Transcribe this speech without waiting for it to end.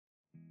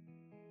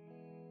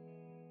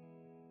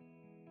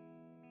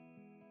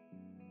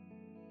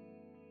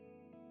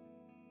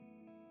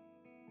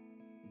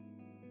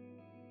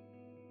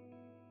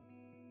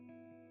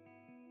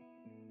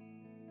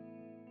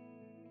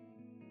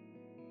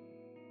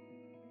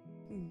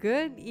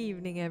Good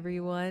evening,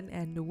 everyone,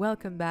 and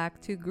welcome back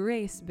to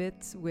Grace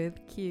Bits with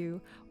Q,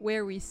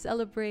 where we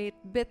celebrate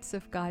bits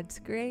of God's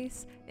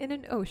grace in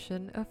an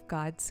ocean of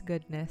God's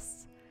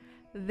goodness.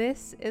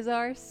 This is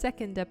our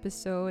second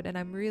episode, and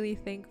I'm really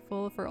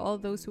thankful for all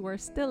those who are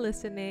still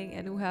listening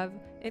and who have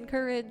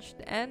encouraged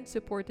and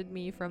supported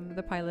me from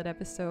the pilot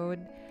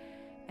episode.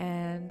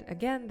 And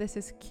again, this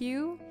is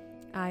Q.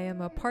 I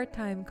am a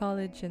part-time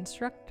college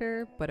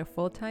instructor, but a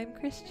full-time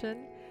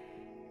Christian.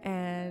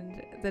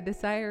 And the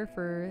desire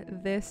for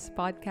this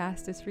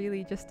podcast is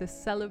really just to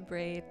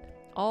celebrate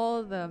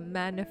all the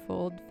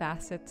manifold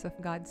facets of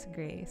God's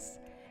grace.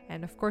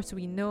 And of course,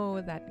 we know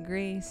that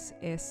grace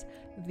is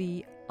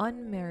the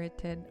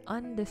unmerited,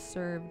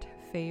 undeserved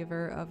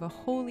favor of a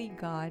holy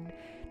God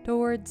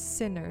towards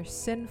sinners,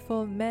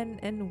 sinful men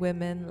and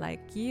women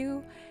like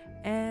you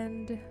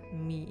and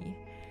me.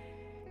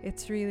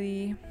 It's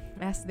really,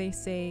 as they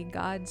say,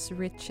 God's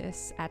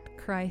riches at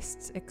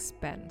Christ's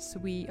expense.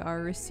 We are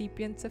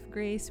recipients of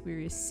grace. We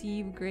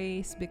receive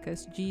grace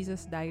because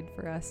Jesus died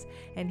for us,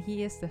 and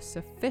He is the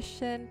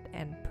sufficient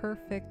and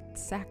perfect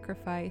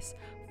sacrifice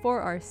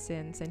for our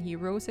sins. And He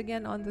rose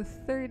again on the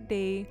third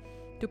day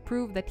to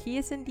prove that He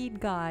is indeed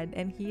God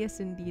and He is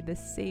indeed the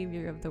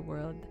Savior of the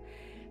world.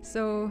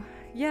 So,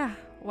 yeah,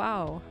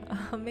 wow,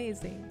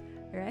 amazing,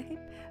 right?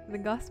 The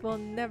gospel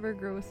never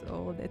grows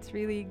old. It's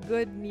really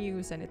good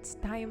news and it's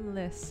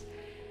timeless.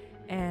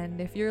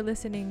 And if you're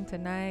listening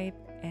tonight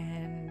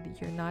and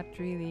you're not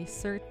really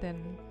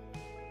certain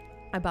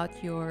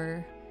about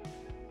your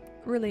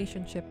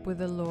relationship with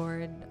the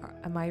Lord,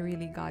 am I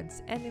really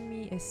God's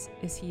enemy?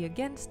 Is He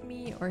against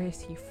me or is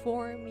He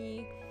for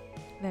me?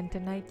 Then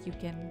tonight you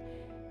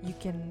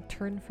can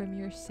turn from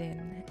your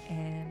sin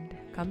and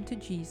come to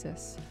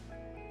Jesus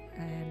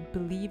and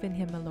believe in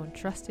Him alone,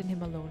 trust in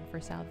Him alone for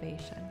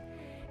salvation.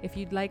 If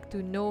you'd like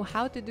to know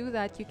how to do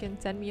that, you can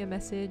send me a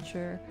message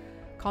or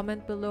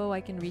comment below.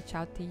 I can reach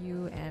out to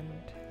you and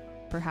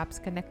perhaps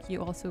connect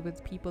you also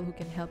with people who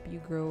can help you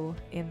grow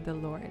in the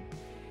Lord.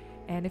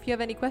 And if you have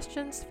any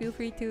questions, feel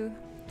free to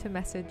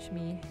message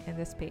me in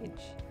this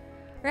page.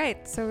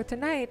 Right, so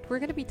tonight we're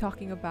going to be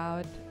talking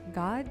about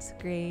God's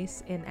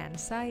grace in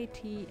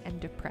anxiety and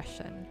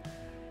depression.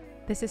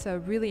 This is a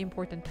really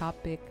important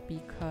topic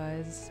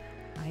because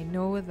I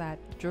know that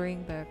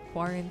during the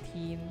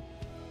quarantine,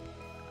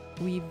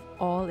 we've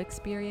all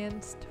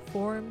experienced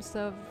forms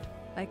of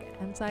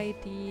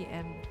anxiety,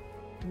 and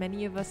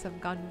many of us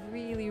have gone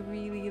really,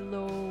 really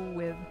low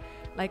with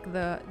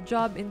the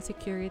job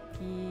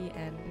insecurity.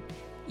 And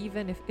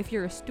even if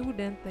you're a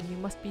student, then you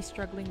must be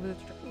struggling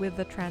with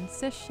the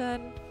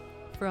transition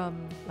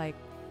from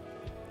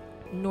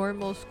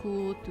normal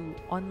school to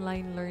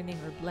online learning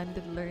or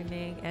blended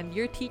learning. And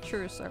your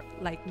teachers are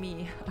like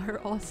me are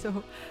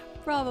also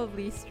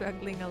probably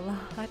struggling a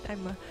lot.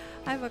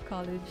 I'm a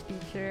college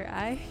teacher.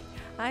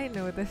 I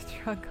know the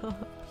struggle.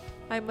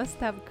 I must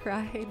have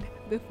cried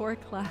before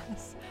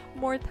class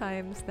more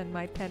times than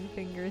my 10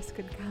 fingers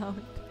could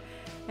count.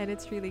 And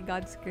it's really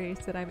God's grace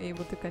that I'm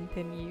able to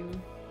continue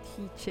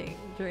teaching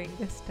during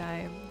this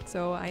time.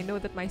 So I know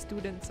that my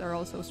students are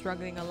also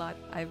struggling a lot.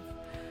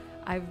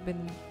 I've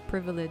been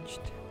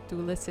privileged to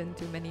listen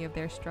to many of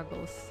their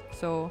struggles.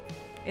 So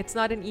it's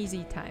not an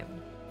easy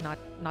time.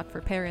 Not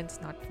for parents,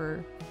 not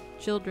for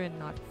children,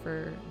 not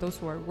for those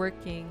who are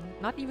working,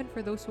 not even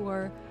for those who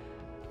are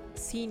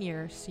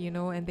seniors,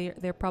 and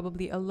they're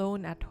probably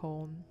alone at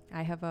home.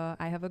 I have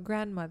a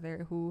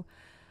grandmother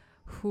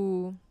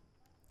who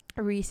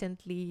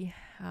recently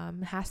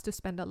has to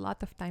spend a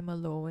lot of time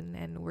alone,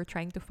 and we're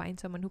trying to find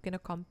someone who can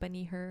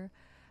accompany her.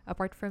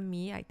 Apart from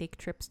me, I take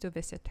trips to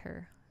visit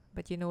her.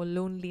 But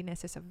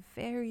loneliness is a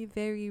very,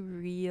 very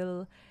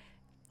real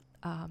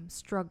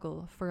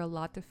struggle for a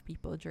lot of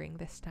people during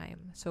this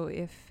time. So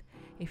if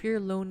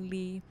you're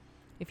lonely,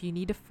 if you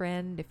need a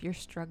friend, if you're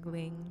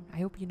struggling, I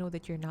hope you know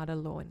that you're not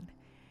alone.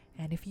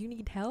 And if you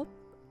need help,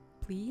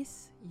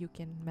 please, you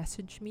can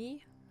message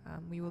me.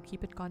 We will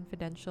keep it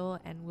confidential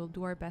and we'll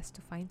do our best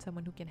to find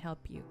someone who can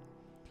help you.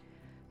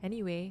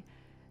 Anyway,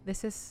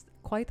 this is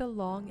quite a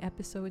long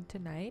episode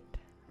tonight.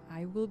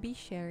 I will be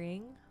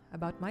sharing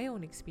about my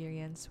own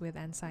experience with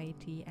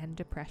anxiety and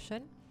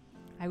depression.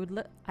 I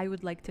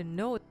would like to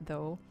note,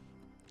 though,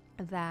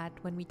 that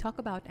when we talk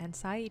about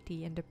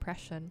anxiety and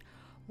depression,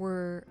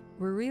 we're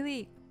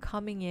really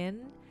coming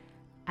in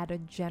at a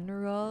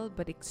general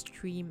but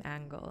extreme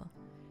angle.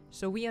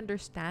 So we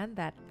understand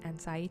that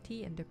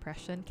anxiety and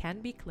depression can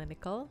be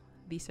clinical.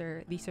 These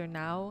are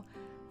now,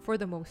 for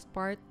the most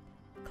part,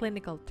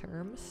 clinical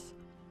terms.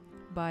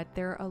 But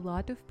there are a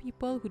lot of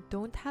people who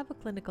don't have a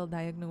clinical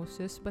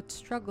diagnosis but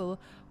struggle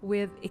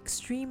with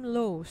extreme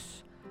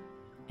lows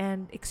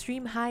and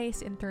extreme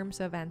highs in terms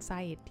of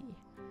anxiety.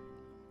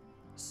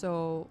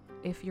 So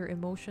if your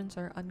emotions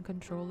are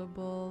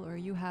uncontrollable, or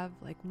you have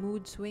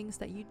mood swings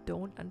that you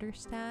don't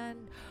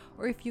understand,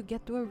 or if you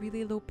get to a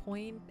really low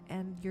point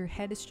and your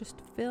head is just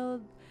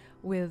filled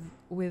with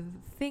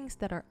things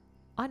that are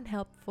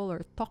unhelpful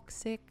or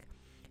toxic,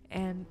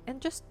 and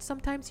just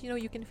sometimes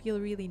you can feel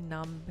really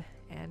numb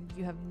and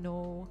you have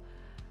no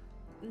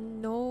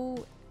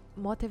no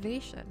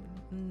motivation,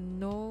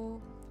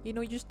 no,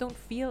 you just don't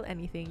feel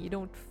anything. You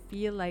don't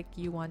feel like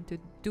you want to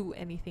do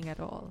anything at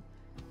all.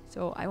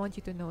 So I want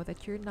you to know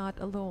that you're not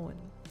alone.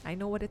 I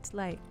know what it's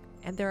like,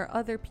 and there are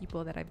other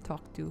people that I've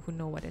talked to who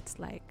know what it's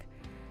like.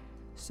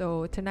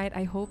 So tonight,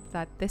 I hope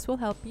that this will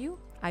help you.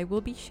 I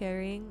will be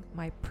sharing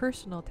my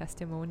personal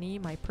testimony,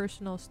 my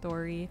personal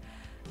story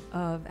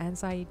of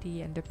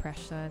anxiety and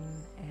depression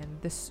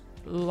and this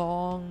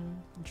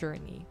long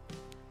journey.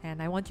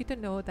 And I want you to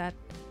know that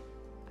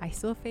I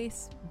still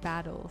face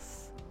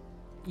battles,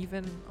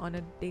 even on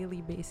a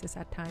daily basis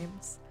at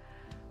times.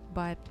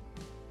 But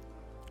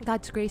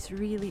God's grace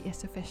really is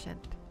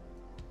sufficient.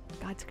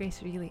 God's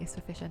grace really is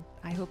sufficient.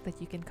 I hope that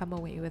you can come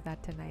away with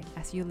that tonight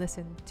as you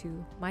listen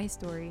to my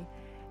story.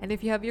 And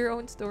if you have your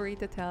own story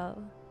to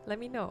tell, let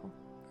me know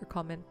or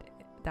comment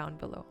down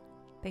below.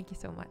 Thank you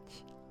so much.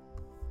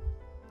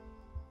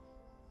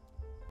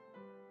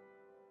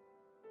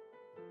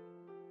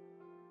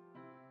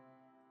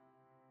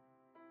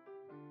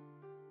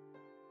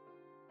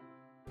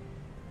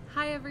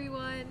 Hi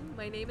everyone,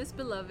 my name is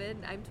Beloved.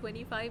 I'm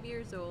 25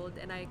 years old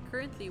and I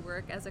currently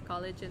work as a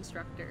college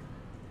instructor.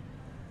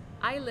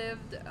 I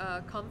lived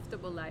a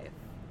comfortable life.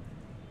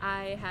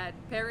 I had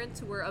parents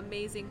who were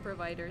amazing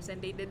providers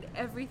and they did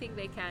everything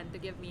they can to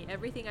give me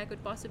everything I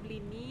could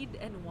possibly need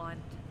and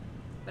want.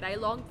 But I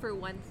longed for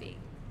one thing,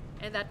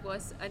 and that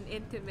was an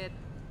intimate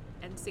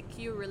and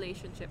secure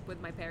relationship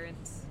with my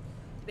parents.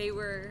 They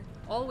were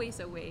always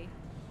away,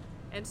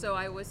 and so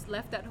I was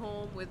left at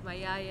home with my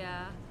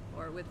yaya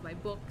or with my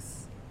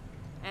books,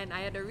 and I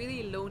had a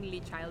really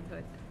lonely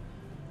childhood.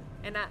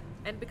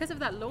 And because of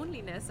that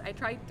loneliness, I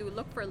tried to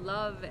look for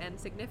love and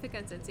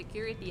significance and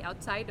security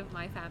outside of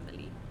my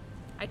family.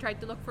 I tried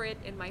to look for it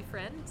in my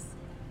friends,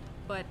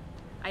 but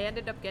I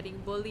ended up getting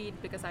bullied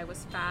because I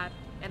was fat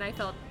and I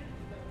felt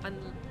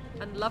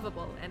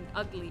unlovable and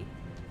ugly.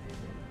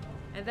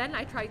 And then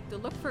I tried to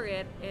look for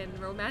it in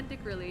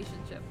romantic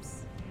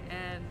relationships,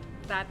 and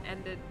that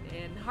ended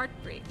in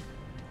heartbreak.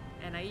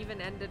 And I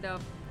even ended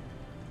up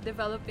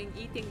developing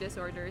eating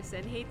disorders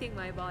and hating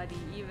my body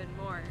even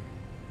more.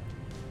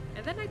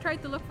 And then I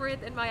tried to look for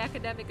it in my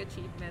academic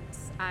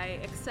achievements. I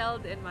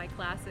excelled in my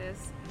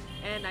classes,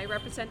 and I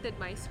represented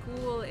my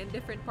school in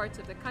different parts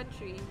of the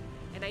country,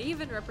 and I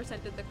even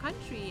represented the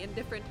country in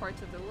different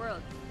parts of the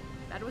world.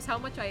 That was how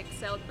much I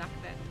excelled back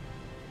then.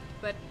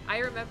 But I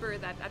remember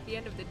that at the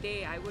end of the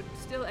day, I would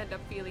still end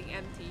up feeling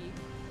empty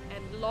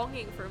and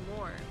longing for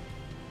more.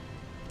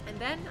 And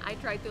then I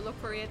tried to look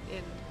for it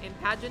in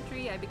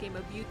pageantry. I became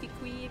a beauty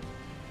queen,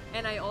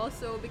 and I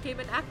also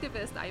became an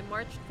activist. I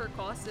marched for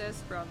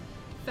causes from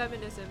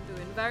feminism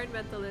to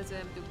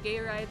environmentalism to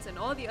gay rights and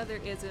all the other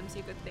isms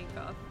you could think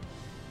of.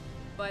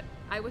 But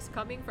I was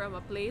coming from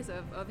a place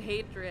of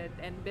hatred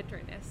and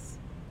bitterness,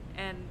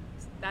 and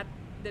that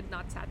did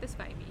not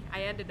satisfy me.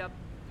 I ended up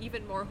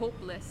even more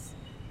hopeless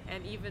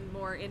and even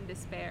more in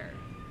despair.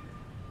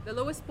 The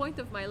lowest point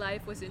of my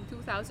life was in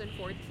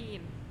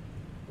 2014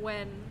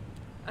 when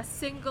a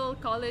single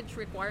college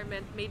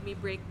requirement made me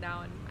break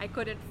down. I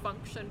couldn't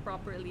function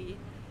properly,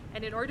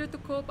 and in order to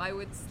cope, I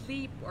would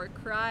sleep or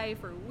cry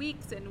for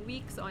weeks and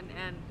weeks on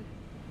end.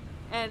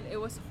 And it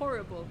was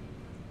horrible.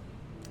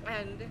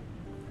 And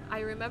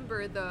I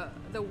remember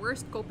the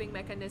worst coping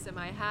mechanism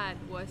I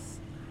had was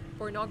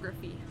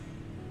pornography.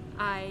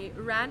 I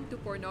ran to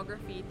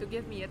pornography to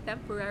give me a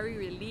temporary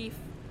relief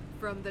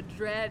from the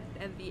dread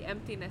and the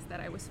emptiness that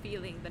I was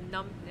feeling, the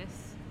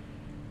numbness.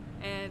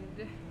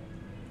 And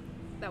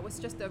that was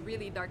just a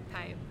really dark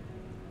time.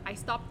 I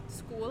stopped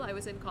school, I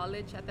was in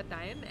college at the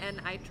time,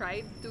 and I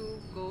tried to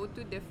go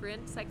to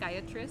different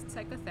psychiatrists,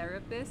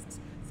 psychotherapists,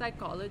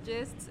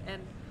 psychologists,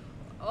 and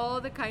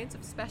all the kinds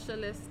of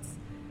specialists,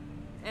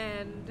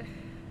 and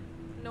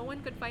no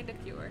one could find a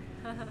cure.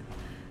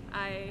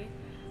 I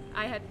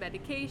had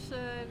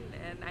medication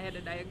and I had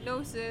a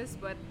diagnosis,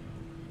 but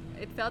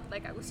it felt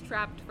like I was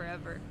trapped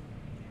forever.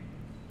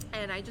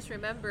 And I just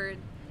remembered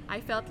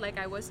I felt like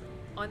I was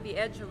on the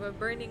edge of a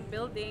burning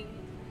building,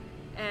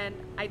 and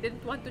I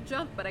didn't want to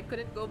jump, but I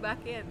couldn't go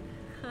back in.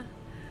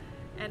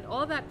 And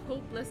all that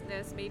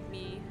hopelessness made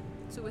me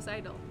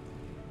suicidal.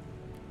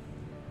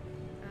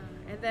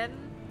 And then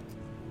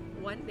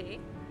one day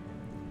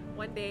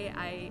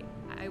I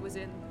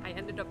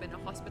ended up in a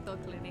hospital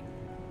clinic,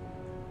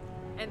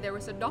 and there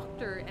was a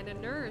doctor and a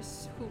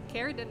nurse who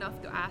cared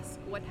enough to ask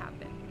what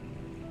happened.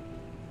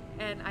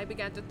 And I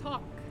began to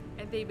talk,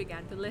 and they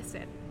began to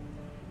listen.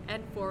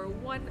 And for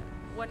one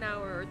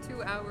hour or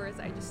 2 hours,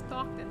 I just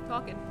talked and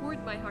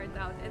poured my heart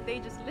out, and they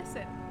just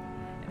listened.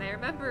 And I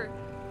remember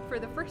for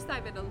the first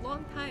time in a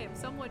long time,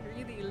 someone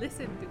really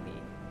listened to me,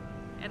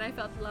 and I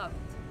felt loved.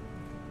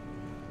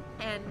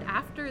 And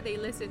after they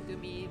listened to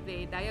me,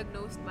 they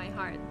diagnosed my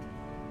heart.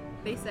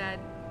 They said,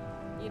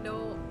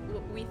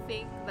 we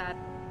think that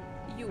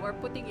you are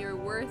putting your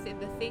worth in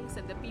the things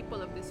and the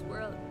people of this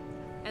world,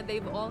 and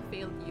they've all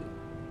failed you.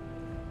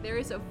 There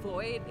is a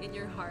void in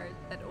your heart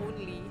that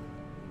only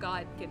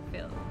God can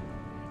fill.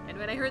 And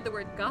when I heard the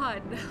word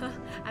God,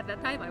 at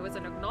that time I was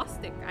an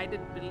agnostic. I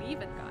didn't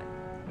believe in God.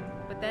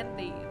 But then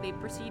they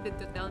proceeded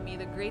to tell me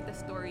the greatest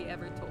story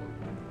ever told.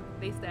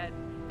 They said,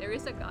 there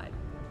is a God,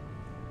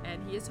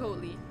 and He is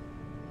holy,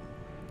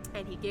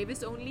 and He gave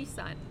His only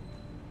Son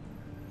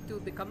to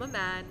become a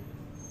man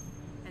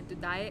and to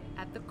die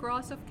at the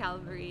cross of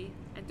Calvary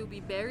and to be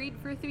buried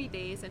for 3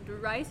 days and to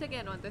rise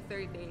again on the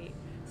third day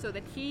so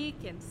that He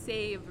can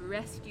save,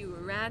 rescue,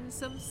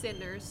 ransom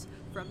sinners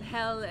from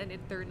hell and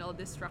eternal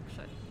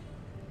destruction.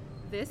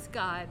 This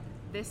God,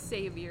 this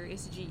Savior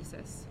is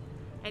Jesus,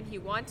 and He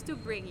wants to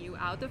bring you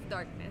out of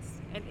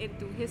darkness and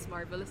into His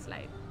marvelous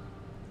light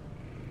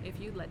if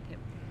you let Him.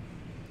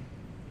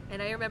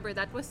 And I remember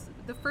that was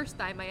the first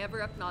time I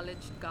ever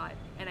acknowledged God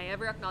and I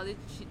ever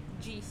acknowledged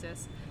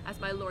Jesus as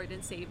my Lord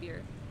and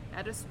Savior.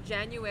 That was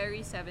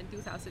January 7,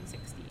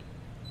 2016.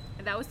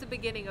 And that was the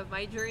beginning of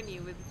my journey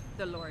with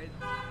the Lord.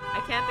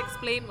 I can't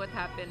explain what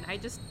happened. I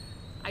just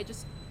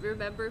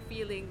remember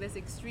feeling this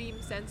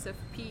extreme sense of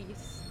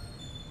peace.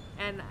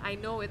 And I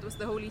know it was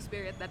the Holy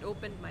Spirit that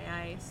opened my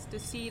eyes to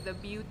see the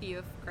beauty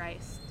of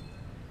Christ.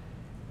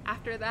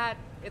 After that,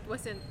 it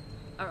wasn't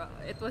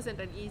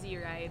an easy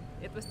ride.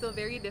 It was still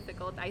very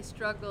difficult. I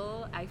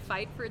struggle, I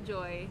fight for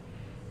joy,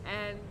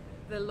 and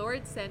the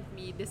Lord sent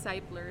me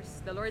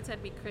disciplers. The Lord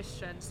sent me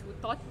Christians who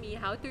taught me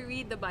how to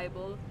read the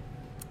Bible.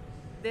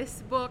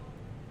 This book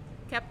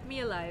kept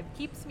me alive,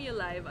 keeps me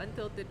alive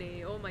until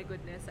today. Oh my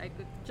goodness, I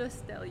could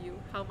just tell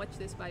you how much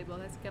this Bible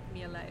has kept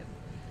me alive.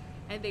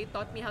 And they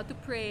taught me how to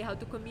pray, how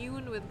to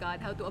commune with God,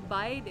 how to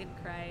abide in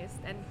Christ,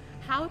 and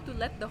how to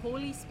let the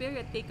Holy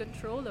Spirit take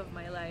control of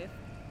my life.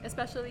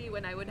 Especially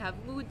when I would have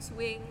mood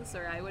swings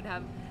or I would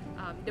have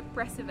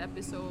depressive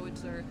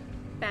episodes or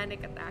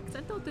panic attacks.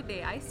 Until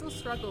today, I still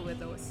struggle with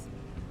those.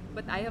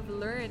 But I have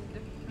learned.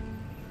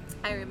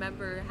 I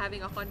remember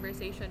having a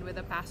conversation with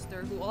a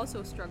pastor who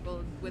also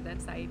struggled with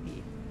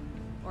anxiety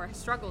or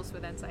struggles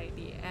with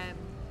anxiety.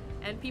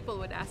 And people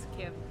would ask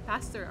him,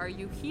 Pastor, are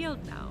you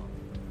healed now?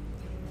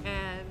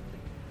 And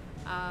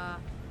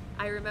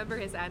I remember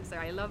his answer.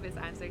 I love his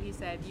answer. He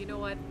said, you know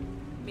what?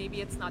 Maybe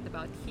it's not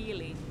about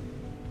healing.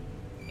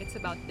 It's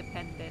about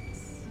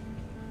dependence.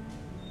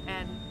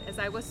 And as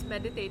I was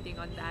meditating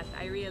on that,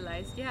 I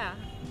realized, yeah,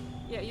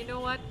 you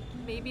know what?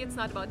 Maybe it's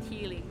not about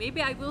healing.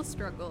 Maybe I will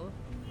struggle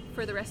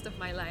for the rest of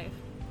my life.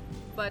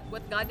 But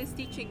what God is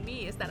teaching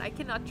me is that I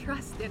cannot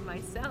trust in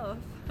myself.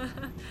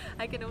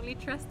 I can only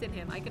trust in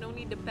Him. I can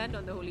only depend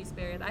on the Holy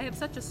Spirit. I have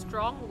such a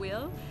strong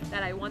will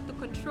that I want to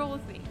control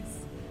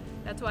things.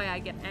 That's why I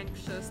get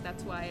anxious.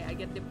 That's why I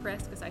get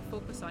depressed, because I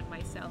focus on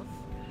myself.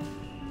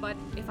 But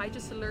if I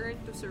just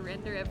learn to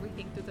surrender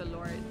everything to the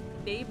Lord,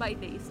 day by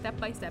day, step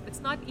by step,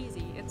 it's not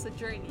easy, it's a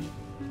journey.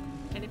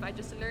 And if I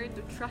just learn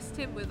to trust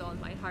Him with all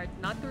my heart,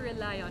 not to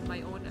rely on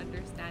my own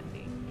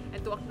understanding,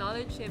 and to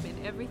acknowledge Him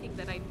in everything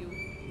that I do,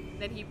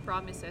 then He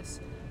promises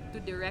to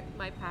direct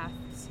my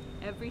paths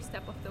every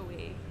step of the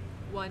way,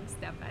 one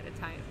step at a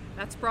time.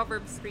 That's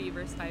Proverbs 3,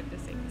 verse 5 to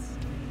 6.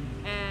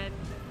 And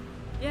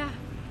yeah,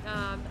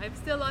 I'm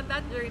still on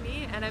that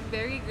journey, and I'm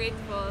very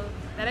grateful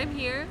that I'm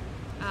here.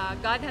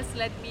 God has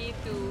led me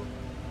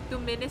to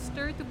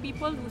minister to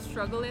people who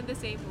struggle in the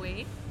same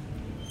way.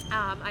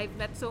 I've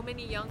met so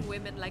many young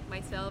women like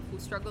myself who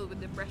struggle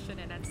with depression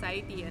and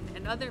anxiety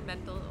and other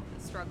mental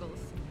struggles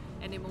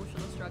and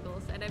emotional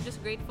struggles. And I'm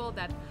just grateful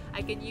that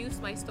I can use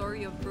my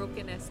story of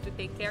brokenness to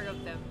take care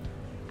of them.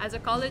 As a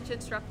college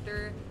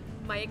instructor,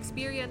 my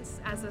experience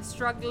as a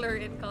struggler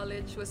in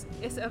college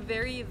is a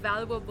very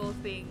valuable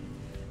thing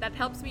that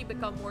helps me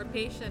become more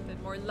patient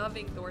and more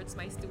loving towards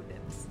my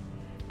students.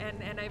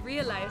 And I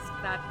realized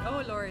that,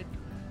 oh Lord,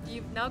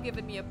 You've now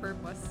given me a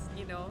purpose,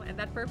 and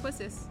that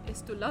purpose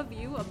is to love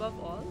You above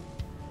all,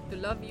 to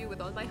love You with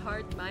all my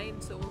heart,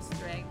 mind, soul,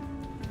 strength,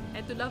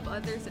 and to love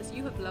others as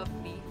You have loved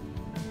me,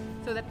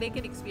 so that they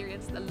can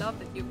experience the love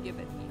that You've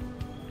given me.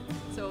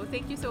 So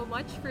thank you so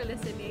much for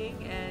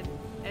listening,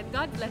 and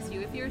God bless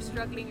you. If you're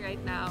struggling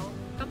right now,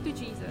 come to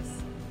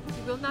Jesus.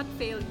 He will not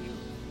fail you,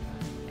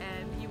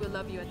 and He will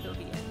love you until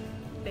the end.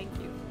 Thank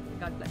you.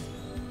 God bless you.